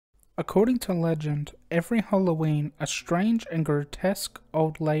According to legend, every Halloween a strange and grotesque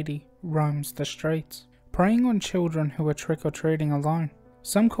old lady roams the streets, preying on children who are trick-or-treating alone.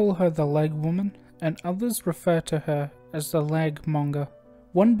 Some call her the Leg Woman, and others refer to her as the Leg Monger.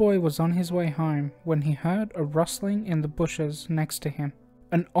 One boy was on his way home when he heard a rustling in the bushes next to him.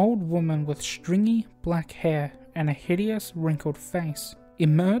 An old woman with stringy black hair and a hideous wrinkled face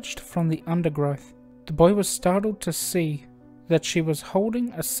emerged from the undergrowth. The boy was startled to see that she was holding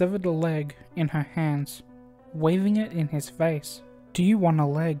a severed leg in her hands, waving it in his face. "Do you want a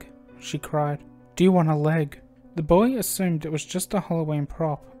leg?" she cried. "Do you want a leg?" The boy assumed it was just a Halloween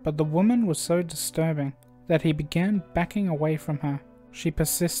prop, but the woman was so disturbing that he began backing away from her. She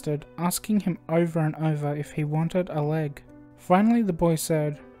persisted, asking him over and over if he wanted a leg. Finally the boy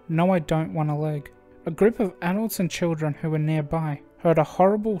said, "No, I don't want a leg." A group of adults and children who were nearby heard a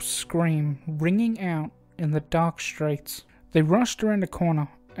horrible scream ringing out in the dark streets. They rushed around a corner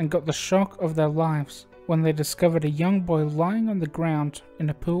and got the shock of their lives when they discovered a young boy lying on the ground in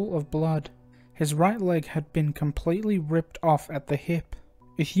a pool of blood. His right leg had been completely ripped off at the hip.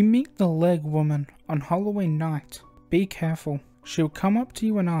 If you meet the Leg Woman on Halloween night, be careful. She will come up to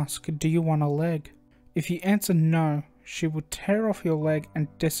you and ask, "Do you want a leg?" If you answer no, she will tear off your leg and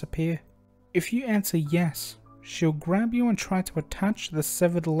disappear. If you answer yes, she'll grab you and try to attach the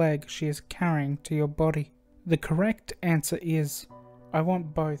severed leg she is carrying to your body. The correct answer is, "I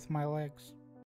want both my legs."